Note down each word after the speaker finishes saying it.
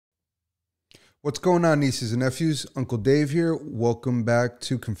What's going on, nieces and nephews? Uncle Dave here. Welcome back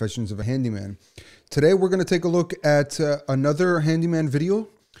to Confessions of a Handyman. Today we're going to take a look at another handyman video.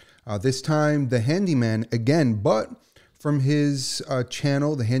 This time the handyman again, but from his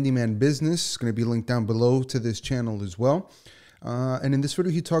channel, the Handyman Business. It's going to be linked down below to this channel as well. And in this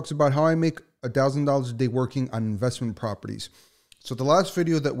video, he talks about how I make $1,000 a day working on investment properties. So the last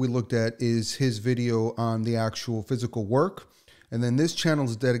video that we looked at is his video on the actual physical work. And then this channel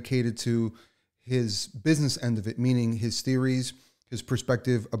is dedicated to his business end of it, meaning his theories, his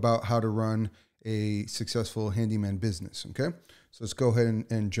perspective about how to run a successful handyman business. Okay, so let's go ahead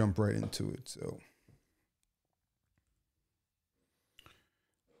and jump right into it. So,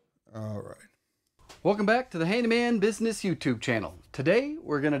 all right. Welcome back to the Handyman Business YouTube channel. Today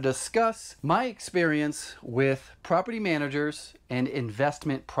we're going to discuss my experience with property managers and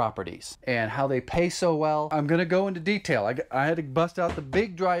investment properties and how they pay so well. I'm going to go into detail. I had to bust out the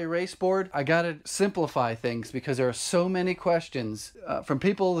big dry erase board. I got to simplify things because there are so many questions from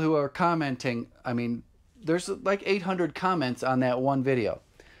people who are commenting. I mean, there's like 800 comments on that one video.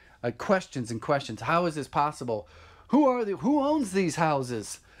 Questions and questions. How is this possible? Who owns these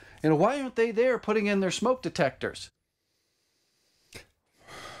houses? You know, why aren't they there putting in their smoke detectors?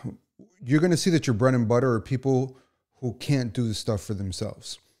 You're going to see that your bread and butter are people who can't do the stuff for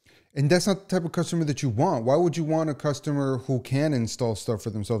themselves. And that's not the type of customer that you want. Why would you want a customer who can install stuff for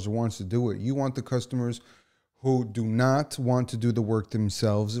themselves or wants to do it? You want the customers who do not want to do the work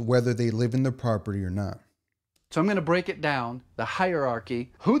themselves, whether they live in the property or not. So I'm going to break it down, the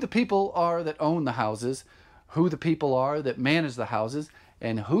hierarchy, who the people are that own the houses, who the people are that manage the houses,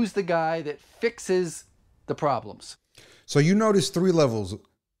 and who's the guy that fixes the problems. So you notice three levels: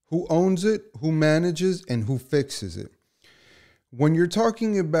 who owns it, who manages, and who fixes it. When you're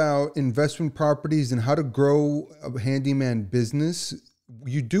talking about investment properties and how to grow a handyman business,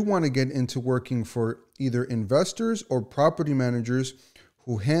 you do want to get into working for either investors or property managers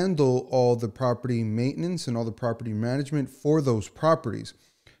who handle all the property maintenance and all the property management for those properties,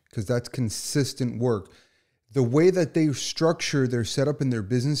 because that's consistent work. The way that they structure their setup in their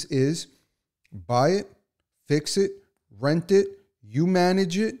business is buy it, fix it, rent it, you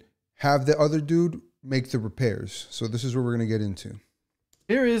manage it, have the other dude make the repairs. So this is what we're going to get into.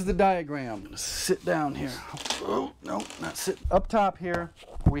 Here is the diagram. I'm going to sit down here. Oh, no, not sit. Up top here,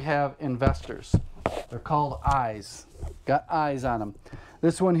 we have investors. They're called eyes. Got eyes on them.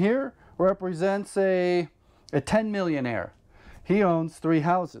 This one here represents a 10 millionaire. He owns 3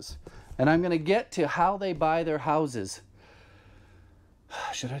 houses. And I'm going to get to how they buy their houses.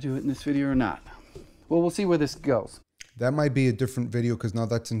 Should I do it in this video or not? Well, we'll see where this goes. That might be a different video because now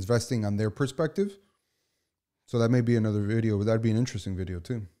that's investing on their perspective. So that may be another video, but that'd be an interesting video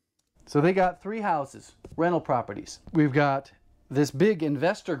too. So they got 3 houses, rental properties. We've got this big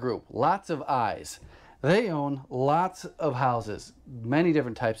investor group, lots of eyes. They own lots of houses, many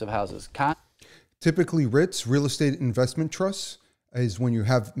different types of houses. Typically, REITs, real estate investment trusts, is when you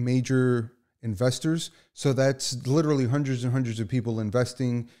have major investors. So that's literally hundreds and hundreds of people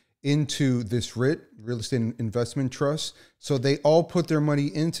investing into this REIT, real estate investment trust. So they all put their money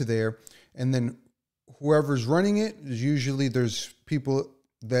into there, and then whoever's running it, usually there's people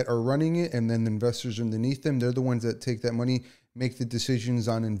that are running it, and then the investors underneath them. They're the ones that take that money, make the decisions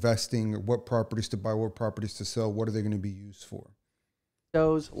on investing, or what properties to buy, what properties to sell, what are they going to be used for.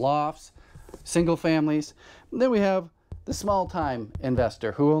 Those lofts, single families. And then we have the small-time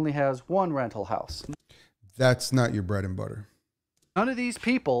investor who only has 1 rental house. That's not your bread and butter. None of these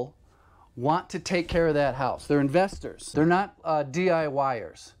people want to take care of that house. They're investors. They're not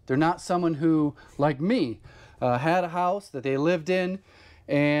DIYers. They're not someone who, like me, had a house that they lived in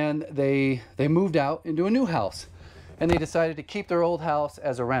and they moved out into a new house and they decided to keep their old house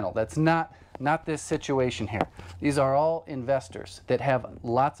as a rental. That's not this situation here. These are all investors that have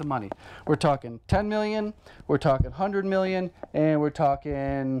lots of money. We're talking 10 million, we're talking 100 million, and we're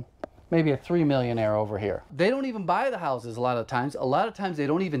talking maybe a 3 millionaire over here. They don't even buy the houses a lot of times. A lot of times they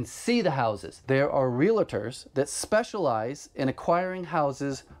don't even see the houses. There are realtors that specialize in acquiring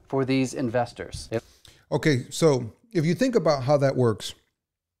houses for these investors. Okay, so if you think about how that works,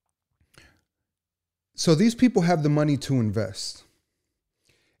 so these people have the money to invest.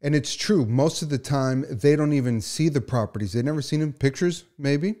 And it's true, most of the time, they don't even see the properties. They've never seen them, pictures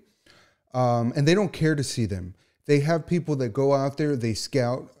maybe, and they don't care to see them. They have people that go out there, they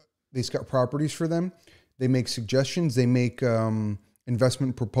scout properties for them. They make suggestions, they make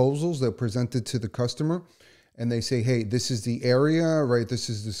investment proposals that are presented to the customer. And they say, hey, this is the area, right? This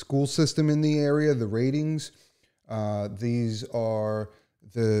is the school system in the area, the ratings. These are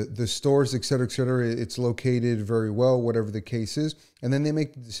the stores, et cetera, it's located very well, whatever the case is. And then they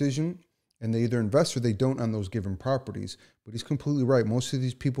make the decision and they either invest or they don't on those given properties. But he's completely right. Most of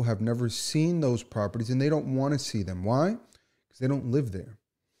these people have never seen those properties and they don't want to see them. Why? Because they don't live there.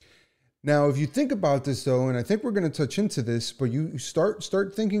 Now, if you think about this though, and I think we're going to touch into this, but you start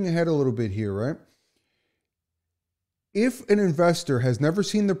thinking ahead a little bit here, right? If an investor has never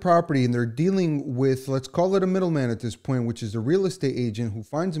seen the property and they're dealing with, let's call it a middleman at this point, which is a real estate agent who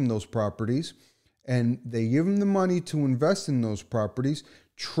finds him those properties, and they give him the money to invest in those properties,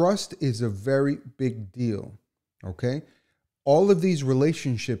 trust is a very big deal, okay? All of these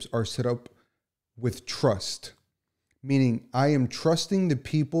relationships are set up with trust, meaning I am trusting the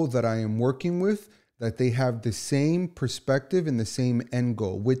people that I am working with, that they have the same perspective and the same end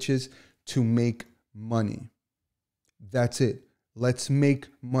goal, which is to make money. That's it. Let's make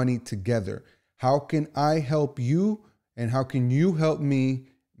money together. How can I help you and how can you help me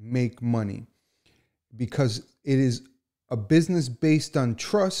make money? Because it is a business based on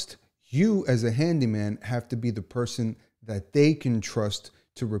trust. You as a handyman have to be the person that they can trust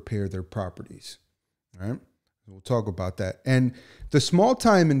to repair their properties. All right. We'll talk about that. And the small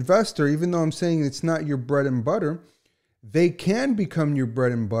time investor, even though I'm saying it's not your bread and butter, they can become your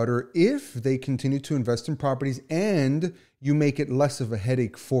bread and butter if they continue to invest in properties and you make it less of a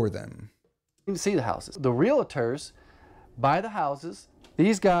headache for them. You can see the houses. The realtors buy the houses.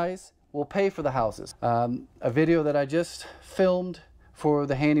 These guys will pay for the houses. A video that I just filmed for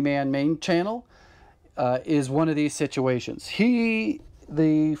the Handyman main channel is one of these situations.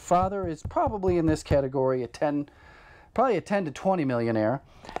 The father is probably in this category, probably a 10 to 20 millionaire,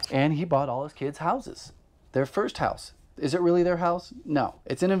 and he bought all his kids' houses. Their first house. Is it really their house? No,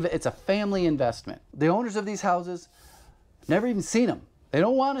 it's a family investment. The owners of these houses never even seen them. They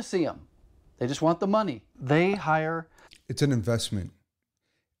don't want to see them. They just want the money. They hire. It's an investment.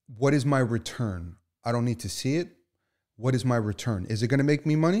 What is my return? I don't need to see it. What is my return? Is it going to make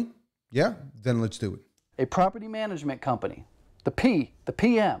me money? Yeah, then let's do it. A property management company, the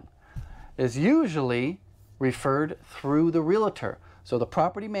PM, is usually referred through the realtor. So the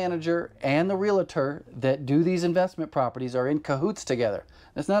property manager and the realtor that do these investment properties are in cahoots together.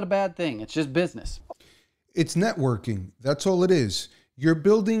 That's not a bad thing. It's just business. It's networking. That's all it is. You're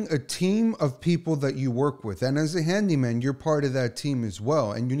building a team of people that you work with. And as a handyman, you're part of that team as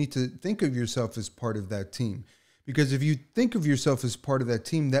well. And you need to think of yourself as part of that team. Because if you think of yourself as part of that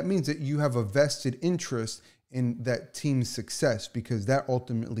team, that means that you have a vested interest in that team's success, because that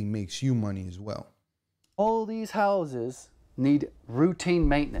ultimately makes you money as well. All these houses need routine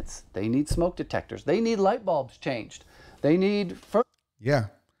maintenance. They need smoke detectors. They need light bulbs changed. They need... Yeah,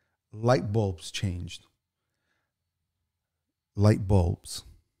 light bulbs changed. Light bulbs.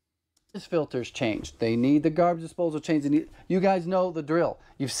 Filters changed. They need the garbage disposal changed. You guys know the drill.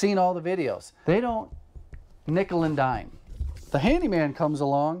 You've seen all the videos. They don't nickel and dime. The handyman comes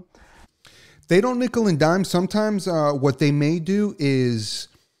along. They don't nickel and dime. Sometimes what they may do is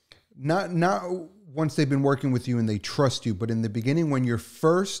not once they've been working with you and they trust you, but in the beginning when you're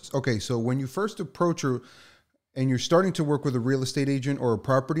first, so when you first approach her and you're starting to work with a real estate agent or a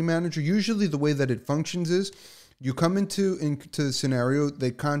property manager, usually the way that it functions is you come into the scenario,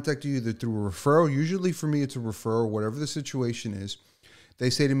 they contact you either through a referral. Usually for me, it's a referral, whatever the situation is. They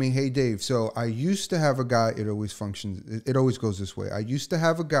say to me, hey, Dave, so I used to have a guy. It always functions. It always goes this way. I used to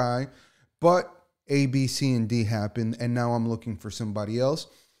have a guy, but A, B, C, and D happened, and now I'm looking for somebody else.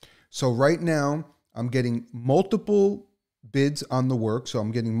 So right now, I'm getting multiple bids on the work. So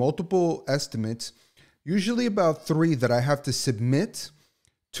I'm getting multiple estimates, usually about 3 that I have to submit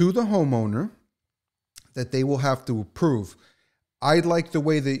to the homeowner that they will have to approve. I like the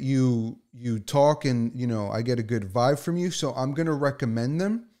way that you talk, and I get a good vibe from you, so I'm going to recommend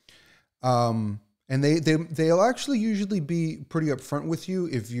them. And they'll actually usually be pretty upfront with you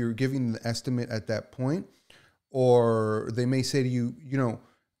if you're giving the estimate at that point, or they may say to you,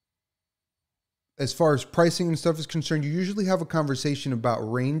 as far as pricing and stuff is concerned, you usually have a conversation about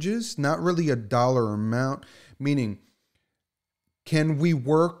ranges, not really a dollar amount, meaning can we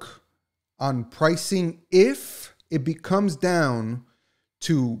work on pricing if it becomes down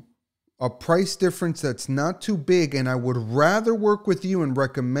to a price difference that's not too big and I would rather work with you and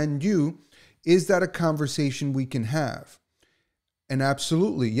recommend you? Is that a conversation we can have? And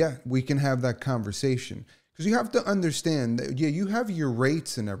absolutely, yeah, we can have that conversation. Because you have to understand that, yeah, you have your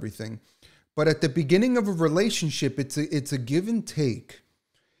rates and everything, but at the beginning of a relationship, it's a give and take.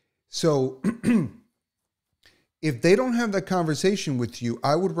 So if they don't have that conversation with you,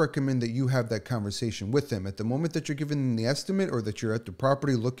 I would recommend that you have that conversation with them. At the moment that you're giving them the estimate or that you're at the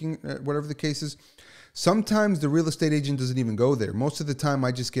property looking at whatever the case is, sometimes the real estate agent doesn't even go there. Most of the time,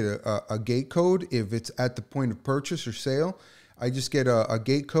 I just get a gate code if it's at the point of purchase or sale. I just get a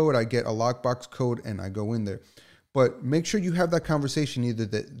gate code, I get a lockbox code, and I go in there. But make sure you have that conversation, either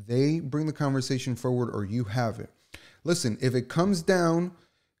that they bring the conversation forward or you have it. Listen, if it comes down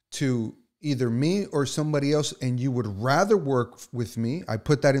to either me or somebody else and you would rather work with me, I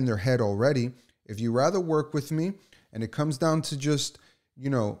put that in their head already. If you rather work with me and it comes down to just, you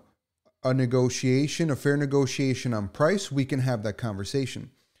know, a negotiation, a fair negotiation on price, we can have that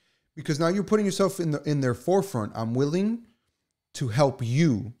conversation. Because now you're putting yourself in their forefront. I'm willing to help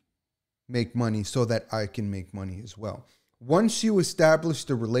you make money so that I can make money as well. Once you establish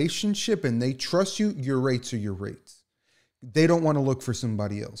the relationship and they trust you, your rates are your rates. They don't want to look for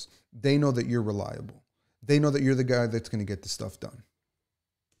somebody else. They know that you're reliable. They know that you're the guy that's going to get the stuff done.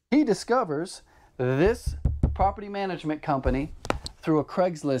 He discovers this property management company through a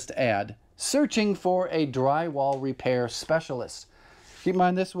Craigslist ad searching for a drywall repair specialist. Keep in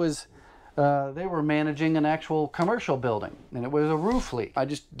mind, this was they were managing an actual commercial building, and it was a roof leak. I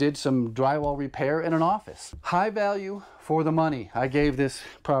just did some drywall repair in an office. High value for the money I gave this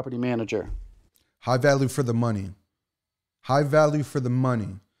property manager. High value for the money. High value for the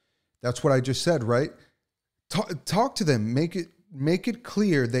money. That's what I just said, right? Talk to them. Make it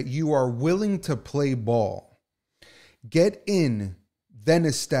clear that you are willing to play ball. Get in, then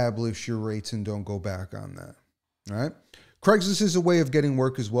establish your rates and don't go back on that. All right? Craigslist is a way of getting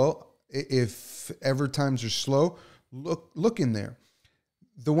work as well. If ever times are slow, look in there.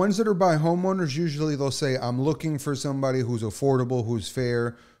 The ones that are by homeowners, usually they'll say, I'm looking for somebody who's affordable, who's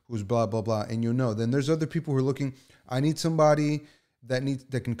fair, who's blah, blah, blah. And you know, then there's other people who are looking, I need somebody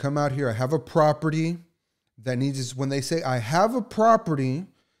that can come out here. I have a property that needs, when they say I have a property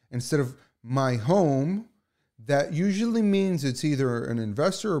instead of my home, that usually means it's either an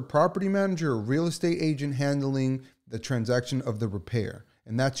investor or property manager or real estate agent handling the transaction of the repair.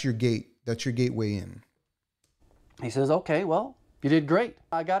 And that's your gate. That's your gateway in. He says, okay, well, you did great.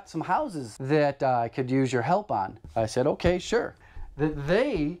 I got some houses that I could use your help on. I said, okay, sure. That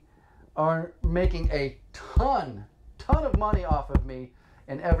they are making a ton of money off of me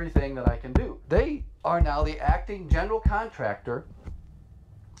and everything that I can do. They are now the acting general contractor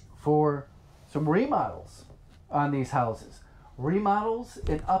for some remodels on these houses. Remodels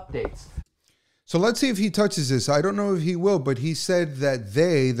and updates. So let's see if he touches this. I don't know if he will, but he said that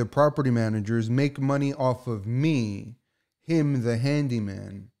they, the property managers, make money off of me, him, the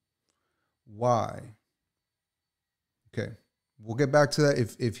handyman. Why? Okay, we'll get back to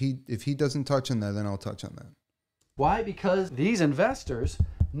that. If he doesn't touch on that, then I'll touch on that. Why? Because these investors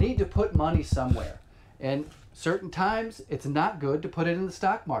need to put money somewhere. And certain times, it's not good to put it in the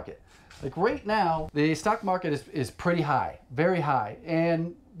stock market. Like right now, the stock market is pretty high, very high.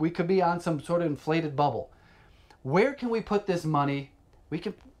 And we could be on some sort of inflated bubble. Where can we put this money?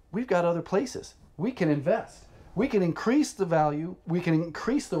 We've got other places. We can invest. We can increase the value. We can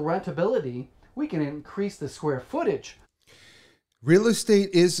increase the rentability. We can increase the square footage. Real estate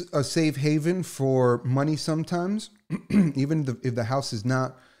is a safe haven for money sometimes, even if the house is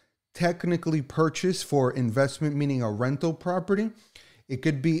not technically purchased for investment, meaning a rental property. It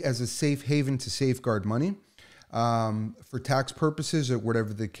could be as a safe haven to safeguard money. For tax purposes or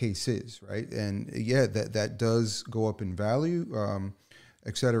whatever the case is, right? And yeah, that does go up in value,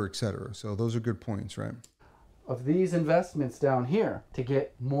 et cetera, et cetera. So those are good points, right? Of these investments down here to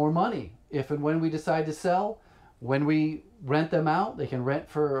get more money. If and when we decide to sell, when we rent them out, they can rent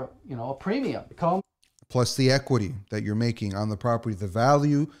for, you know, a premium. Plus the equity that you're making on the property, the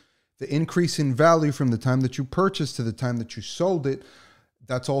value, the increase in value from the time that you purchased to the time that you sold it.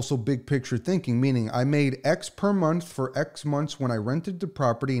 That's also big picture thinking, meaning I made X per month for X months when I rented the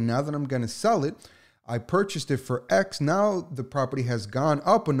property. Now that I'm going to sell it, I purchased it for X. Now the property has gone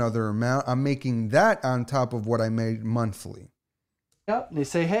up another amount. I'm making that on top of what I made monthly. Yep. They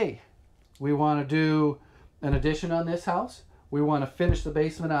say, hey, we want to do an addition on this house. We want to finish the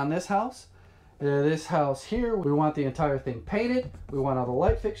basement on this house. This house here, we want the entire thing painted. We want all the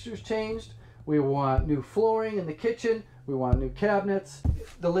light fixtures changed. We want new flooring in the kitchen. We want new cabinets.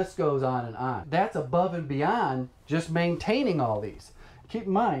 The list goes on and on. That's above and beyond just maintaining all these. Keep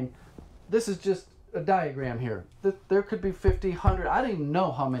in mind, this is just a diagram here. There could be 50, 100, I don't even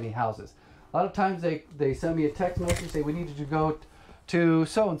know how many houses. A lot of times they send me a text message and say, we need you to go to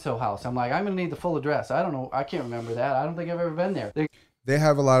so-and-so house. I'm like, I'm going to need the full address. I don't know. I can't remember that. I don't think I've ever been there. They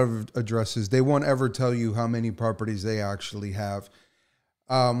have a lot of addresses. They won't ever tell you how many properties they actually have.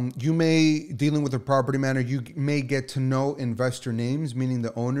 You may, dealing with a property manager, you may get to know investor names, meaning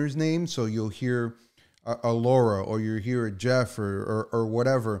the owner's name. So you'll hear a Laura or you'll hear a Jeff or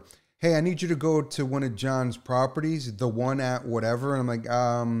whatever. Hey, I need you to go to one of John's properties, the one at whatever. And I'm like,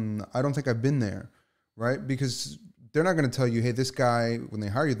 I don't think I've been there, right? Because they're not going to tell you, hey, this guy, when they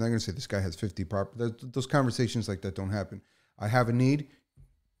hire you, they're not going to say this guy has 50 properties. Those conversations like that don't happen. I have a need.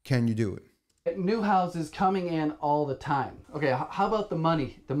 Can you do it? New houses coming in all the time. Okay, how about the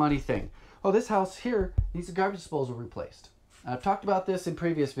money thing? Oh, this house here needs a garbage disposal replaced. I've talked about this in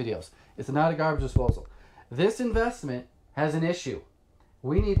previous videos. It's not a garbage disposal. This investment has an issue.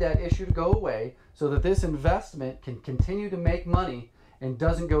 We need that issue to go away so that this investment can continue to make money and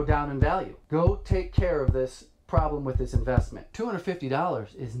doesn't go down in value. Go take care of this problem with this investment.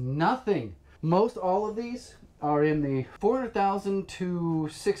 $250 is nothing. Most all of these are in the $400,000 to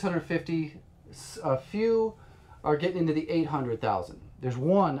 $650,000. A few are getting into the $800,000. There's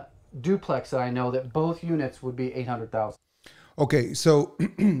one duplex that I know that both units would be $800,000. Okay, so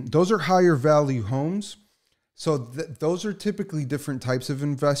those are higher value homes. So those are typically different types of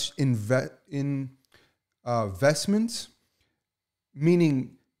investments.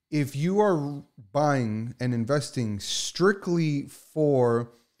 Meaning, if you are buying and investing strictly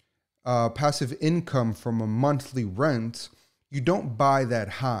for passive income from a monthly rent, you don't buy that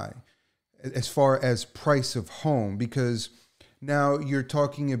high as far as price of home, because now you're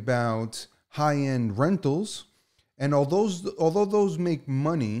talking about high-end rentals, and although those make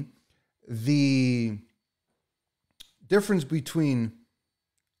money, the difference between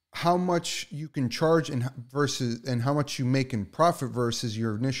how much you can charge and how much you make in profit versus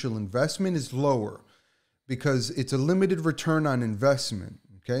your initial investment is lower, because it's a limited return on investment.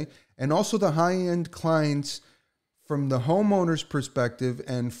 Okay. And also the high-end clients, from the homeowner's perspective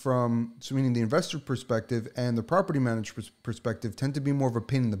and meaning the investor perspective and the property manager's perspective, tend to be more of a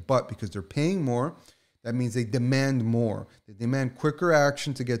pain in the butt because they're paying more. That means they demand more. They demand quicker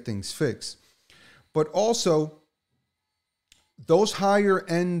action to get things fixed. But also, those higher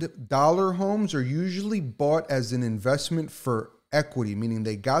end dollar homes are usually bought as an investment for equity, meaning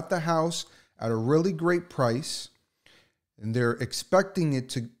they got the house at a really great price and they're expecting it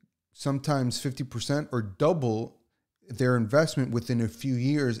to sometimes 50% or double their investment within a few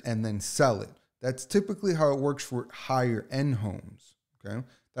years and then sell it. That's typically how it works for higher end homes. Okay.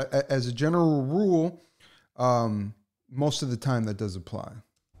 As a general rule, most of the time that does apply.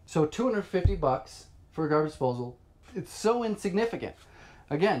 So $250 for a garbage disposal. It's so insignificant.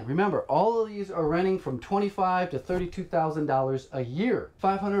 Again, remember, all of these are renting from $25,000 to $32,000 a year.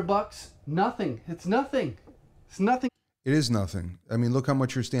 $500, nothing. It's nothing. It's nothing. It is nothing. I mean, look how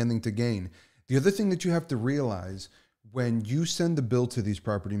much you're standing to gain. The other thing that you have to realize, when you send the bill to these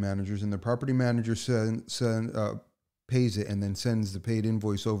property managers and the property manager pays it and then sends the paid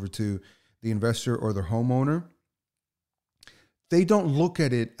invoice over to the investor or the homeowner, they don't look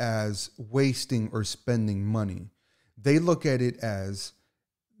at it as wasting or spending money. They look at it as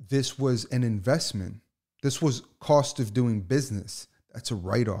this was an investment. This was cost of doing business. That's a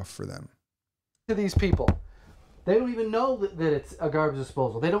write-off for them. To these people, they don't even know that it's a garbage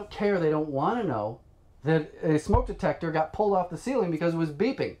disposal. They don't care. They don't want to know that a smoke detector got pulled off the ceiling because it was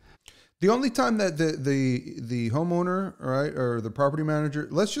beeping. The only time that the homeowner, right, or the property manager,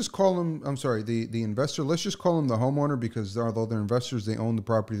 let's just call him, I'm sorry, the investor, let's just call him the homeowner, because although they're investors, they own the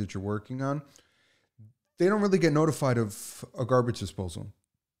property that you're working on. They don't really get notified of a garbage disposal.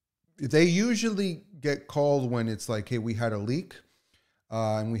 They usually get called when it's like, hey, we had a leak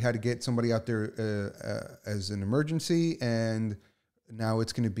and we had to get somebody out there as an emergency, and now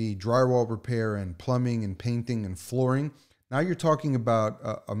it's going to be drywall repair and plumbing and painting and flooring. Now you're talking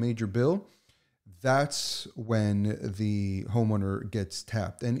about a major bill. That's when the homeowner gets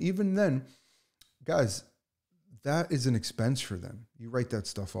tapped. And even then, guys, that is an expense for them. You write that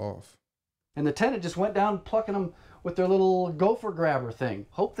stuff off. And the tenant just went down plucking them with their little gopher grabber thing.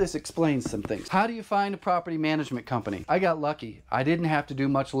 Hope this explains some things. How do you find a property management company? I got lucky. I didn't have to do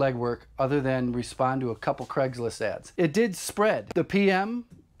much legwork other than respond to a couple Craigslist ads. It did spread. The PM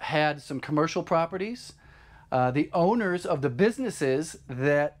had some commercial properties. The owners of the businesses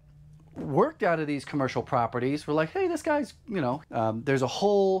that worked out of these commercial properties were like, hey, this guy's, there's a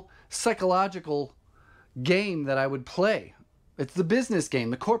whole psychological game that I would play. It's the business game,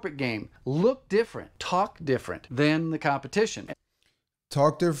 the corporate game. Look different, talk different than the competition.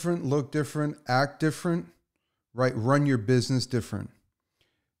 Talk different, look different, act different, right? Run your business different.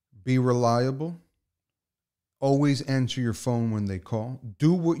 Be reliable. Always answer your phone when they call.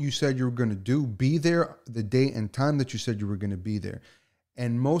 Do what you said you were going to do. Be there the day and time that you said you were going to be there.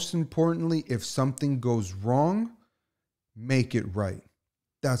 And most importantly, if something goes wrong, make it right.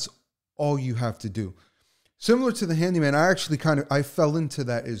 That's all you have to do. Similar to the handyman, I fell into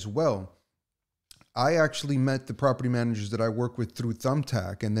that as well. I actually met the property managers that I work with through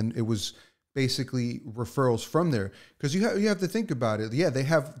Thumbtack, and then it was basically referrals from there, because you have to think about it. Yeah,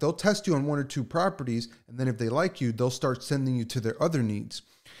 they'll test you on 1 or 2 properties, and then if they like you, they'll start sending you to their other needs.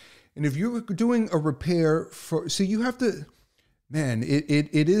 And if you're doing a repair so you have to, man,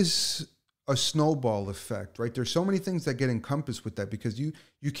 it is a snowball effect, right? There's so many things that get encompassed with that, because you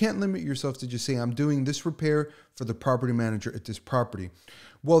can't limit yourself to just say, I'm doing this repair for the property manager at this property.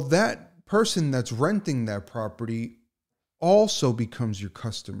 Well, that person that's renting that property also becomes your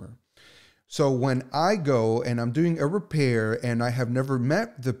customer. So when I go and I'm doing a repair and I have never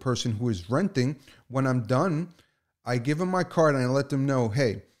met the person who is renting, when I'm done, I give them my card and I let them know,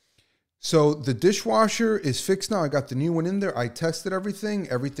 hey, so the dishwasher is fixed now. I got the new one in there. I tested everything.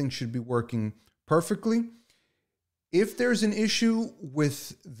 Everything should be working perfectly. If there's an issue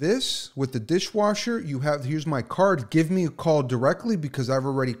with the dishwasher, here's my card. Give me a call directly, because I've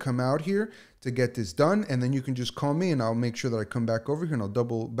already come out here to get this done. And then you can just call me and I'll make sure that I come back over here and I'll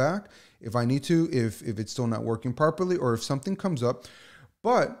double back if I need to, if it's still not working properly or if something comes up.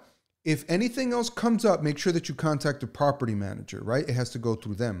 But if anything else comes up, make sure that you contact the property manager, right? It has to go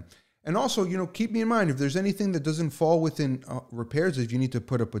through them. And also, keep me in mind, if there's anything that doesn't fall within repairs, if you need to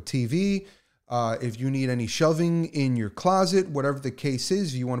put up a TV, if you need any shelving in your closet, whatever the case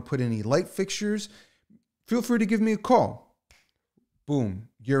is, if you want to put any light fixtures, feel free to give me a call. Boom,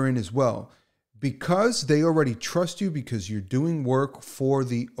 you're in as well. Because they already trust you, because you're doing work for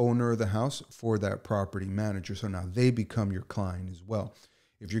the owner of the house, for that property manager. So now they become your client as well.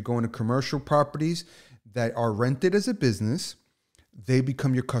 If you're going to commercial properties that are rented as a business, they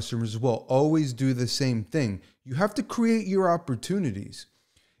become your customers as well. Always do the same thing. You have to create your opportunities.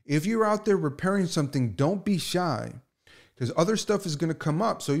 If you're out there repairing something, don't be shy, because other stuff is going to come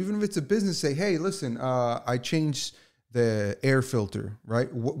up. So even if it's a business, say, hey, listen, I changed the air filter,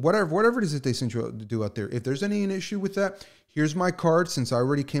 right? Whatever it is that they sent you to do out there. If there's an issue with that, here's my card. Since I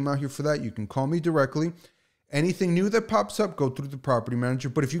already came out here for that, you can call me directly. Anything new that pops up, go through the property manager.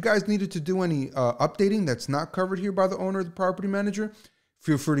 But if you guys needed to do any updating that's not covered here by the owner or the property manager,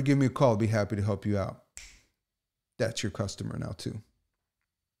 feel free to give me a call. I'll be happy to help you out. That's your customer now too.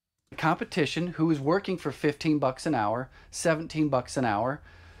 Competition who is working for 15 bucks an hour, 17 bucks an hour.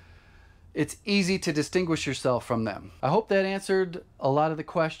 It's easy to distinguish yourself from them. I hope that answered a lot of the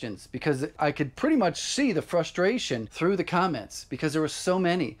questions, because I could pretty much see the frustration through the comments, because there were so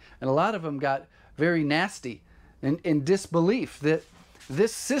many, and a lot of them got very nasty and in disbelief that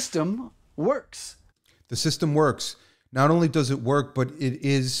this system works. The system works. Not only does it work, but it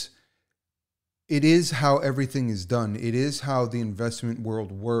is how everything is done. It is how the investment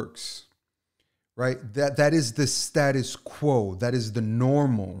world works, right? That is the status quo. That is the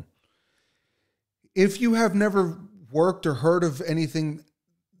normal. If you have never worked or heard of anything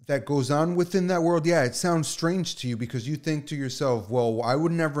that goes on within that world, yeah, it sounds strange to you, because you think to yourself, well, I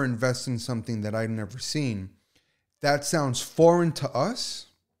would never invest in something that I've never seen. That sounds foreign to us,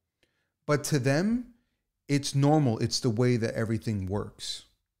 but to them, it's normal. It's the way that everything works.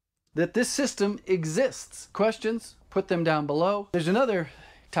 That this system exists. Questions? Put them down below. There's another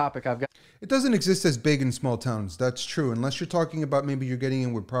topic I've got. It doesn't exist as big in small towns. That's true. Unless you're talking about maybe you're getting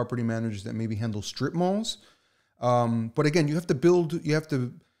in with property managers that maybe handle strip malls. But again, you have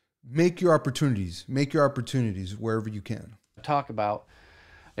to make your opportunities wherever you can. Talk about.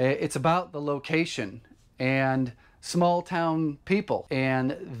 It's about the location and small town people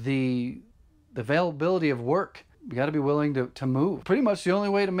and the availability of work. You got to be willing to move. Pretty much the only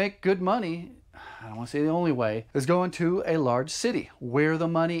way to make good money, I don't want to say the only way, is going to a large city where the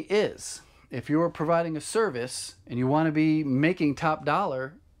money is. If you're providing a service and you want to be making top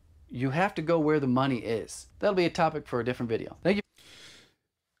dollar, you have to go where the money is. That'll be a topic for a different video. Thank you.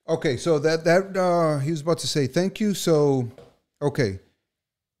 Okay, so he was about to say thank you. So, okay.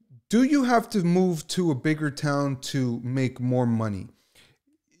 Do you have to move to a bigger town to make more money?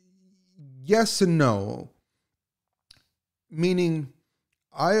 Yes and no. Meaning,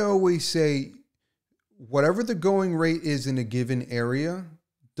 I always say, whatever the going rate is in a given area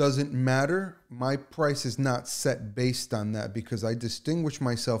doesn't matter. My price is not set based on that, because I distinguish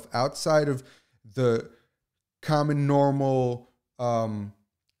myself outside of the common, normal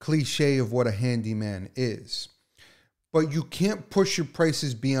cliche of what a handyman is. But you can't push your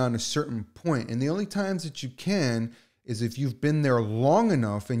prices beyond a certain point. And the only times that you can is if you've been there long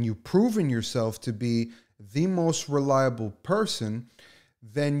enough and you've proven yourself to be the most reliable person,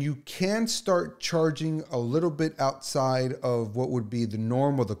 then you can start charging a little bit outside of what would be the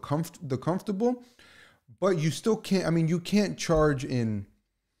norm or the comfortable, but you still can't. I mean, you can't charge in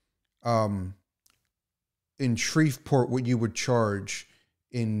Shreveport what you would charge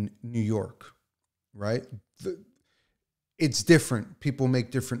in New York, right? It's different. People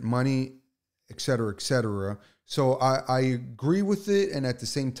make different money. et cetera, et cetera. So I agree with it. And at the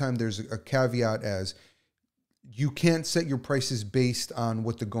same time, there's a caveat as you can't set your prices based on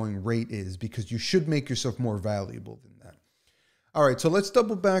what the going rate is, because you should make yourself more valuable than that. All right, so let's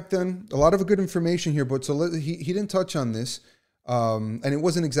double back then. A lot of good information here, but he didn't touch on this. And it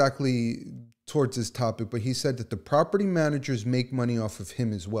wasn't exactly towards this topic, but he said that the property managers make money off of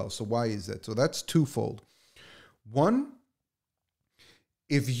him as well. So why is that? So that's twofold. One,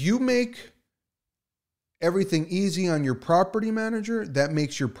 if you make everything easy on your property manager, that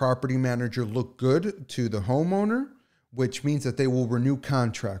makes your property manager look good to the homeowner, which means that they will renew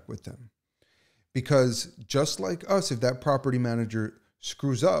contract with them. Because just like us, if that property manager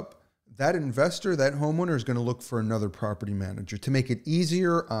screws up, that investor, that homeowner is going to look for another property manager to make it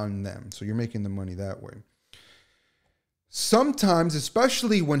easier on them. So you're making the money that way. Sometimes,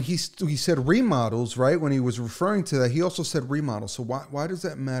 especially when he said remodels, right? When he was referring to that, he also said remodels. So why does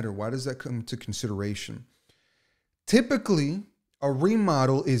that matter? Why does that come to consideration? Typically, a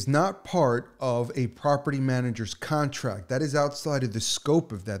remodel is not part of a property manager's contract. That is outside of the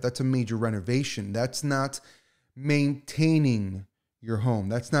scope of that. That's a major renovation. That's not maintaining your home.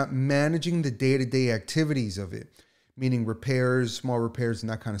 That's not managing the day-to-day activities of it, meaning repairs, small repairs, and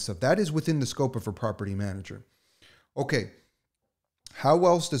that kind of stuff. That is within the scope of a property manager. Okay, how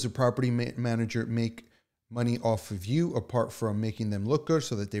else does a property manager make money off of you apart from making them look good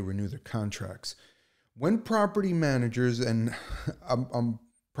so that they renew their contracts? When property managers, and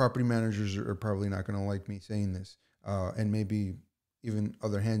property managers are probably not going to like me saying this, and maybe even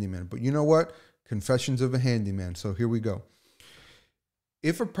other handymen, but you know what? Confessions of a handyman. So here we go.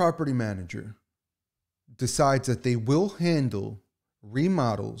 If a property manager decides that they will handle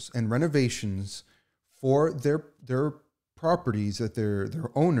remodels and renovations for their properties that their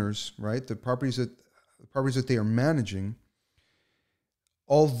owners, right? The properties that they are managing,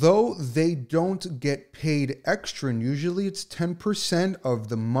 although they don't get paid extra, and usually it's 10% of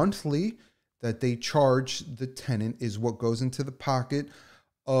the monthly that they charge the tenant is what goes into the pocket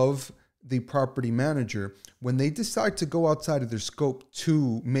of the property manager. When they decide to go outside of their scope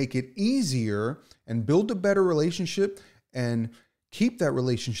to make it easier and build a better relationship and keep that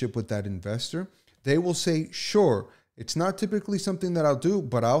relationship with that investor, they will say, sure, it's not typically something that I'll do,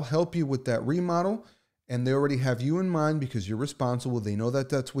 but I'll help you with that remodel. And they already have you in mind because you're responsible. They know that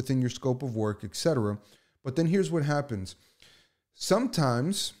that's within your scope of work, etc. But then here's what happens.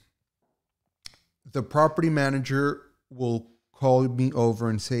 Sometimes the property manager will call me over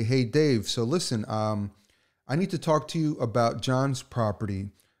and say, hey, Dave, so listen, I need to talk to you about John's property.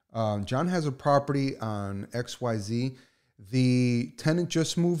 John has a property on XYZ. The tenant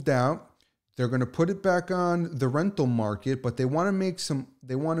just moved out. They're going to put it back on the rental market, but they want to make some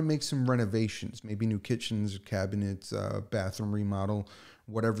renovations, maybe new kitchens, cabinets, bathroom remodel,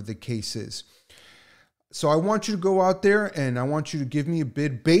 whatever the case is. So I want you to go out there and I want you to give me a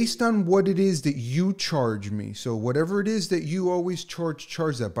bid based on what it is that you charge me. So whatever it is that you always charge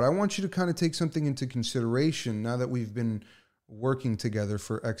that. But I want you to kind of take something into consideration now that we've been working together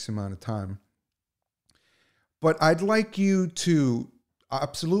for X amount of time. But I'd like you to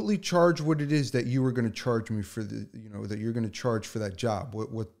absolutely charge what it is that you were going to charge me for the, that you're going to charge for that job,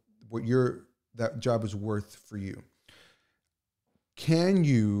 what that job is worth for you. Can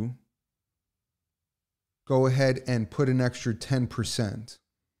you go ahead and put an extra 10%?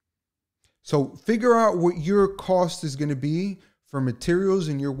 So figure out what your cost is going to be for materials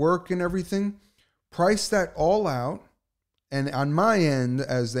and your work and everything. Price that all out. And on my end,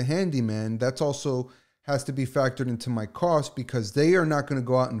 as the handyman, that's also has to be factored into my cost because they are not going to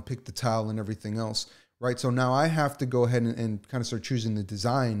go out and pick the tile and everything else, right? So now I have to go ahead and kind of start choosing the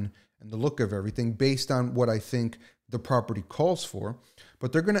design and the look of everything based on what I think the property calls for.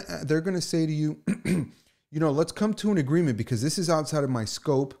 But they're gonna say to you, let's come to an agreement because this is outside of my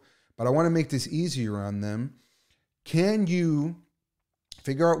scope, but I want to make this easier on them. Can you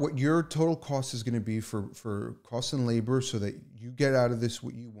figure out what your total cost is going to be for costs and labor so that you get out of this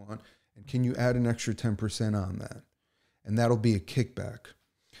what you want? And can you add an extra 10% on that? And that'll be a kickback.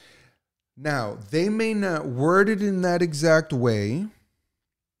 Now, they may not word it in that exact way.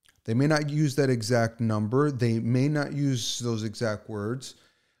 They may not use that exact number. They may not use those exact words.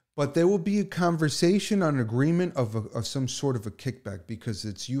 But there will be a conversation on agreement of some sort of a kickback because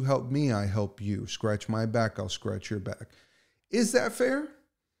it's you help me, I help you. Scratch my back, I'll scratch your back. Is that fair?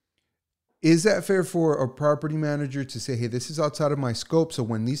 Is that fair for a property manager to say, hey, this is outside of my scope, so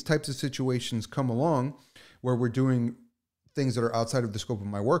when these types of situations come along where we're doing things that are outside of the scope of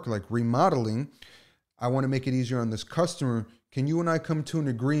my work, like remodeling, I want to make it easier on this customer. Can you and I come to an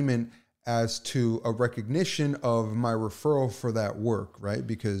agreement as to a recognition of my referral for that work, right?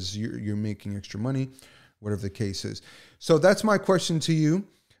 Because you're making extra money, whatever the case is. So that's my question to you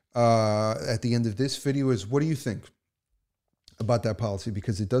at the end of this video is, what do you think about that policy?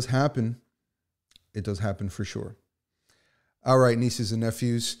 Because it does happen. It does happen for sure. All right, nieces and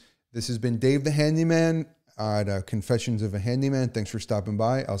nephews, this has been Dave the Handyman at Confessions of a Handyman. Thanks for stopping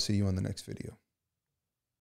by. I'll see you on the next video.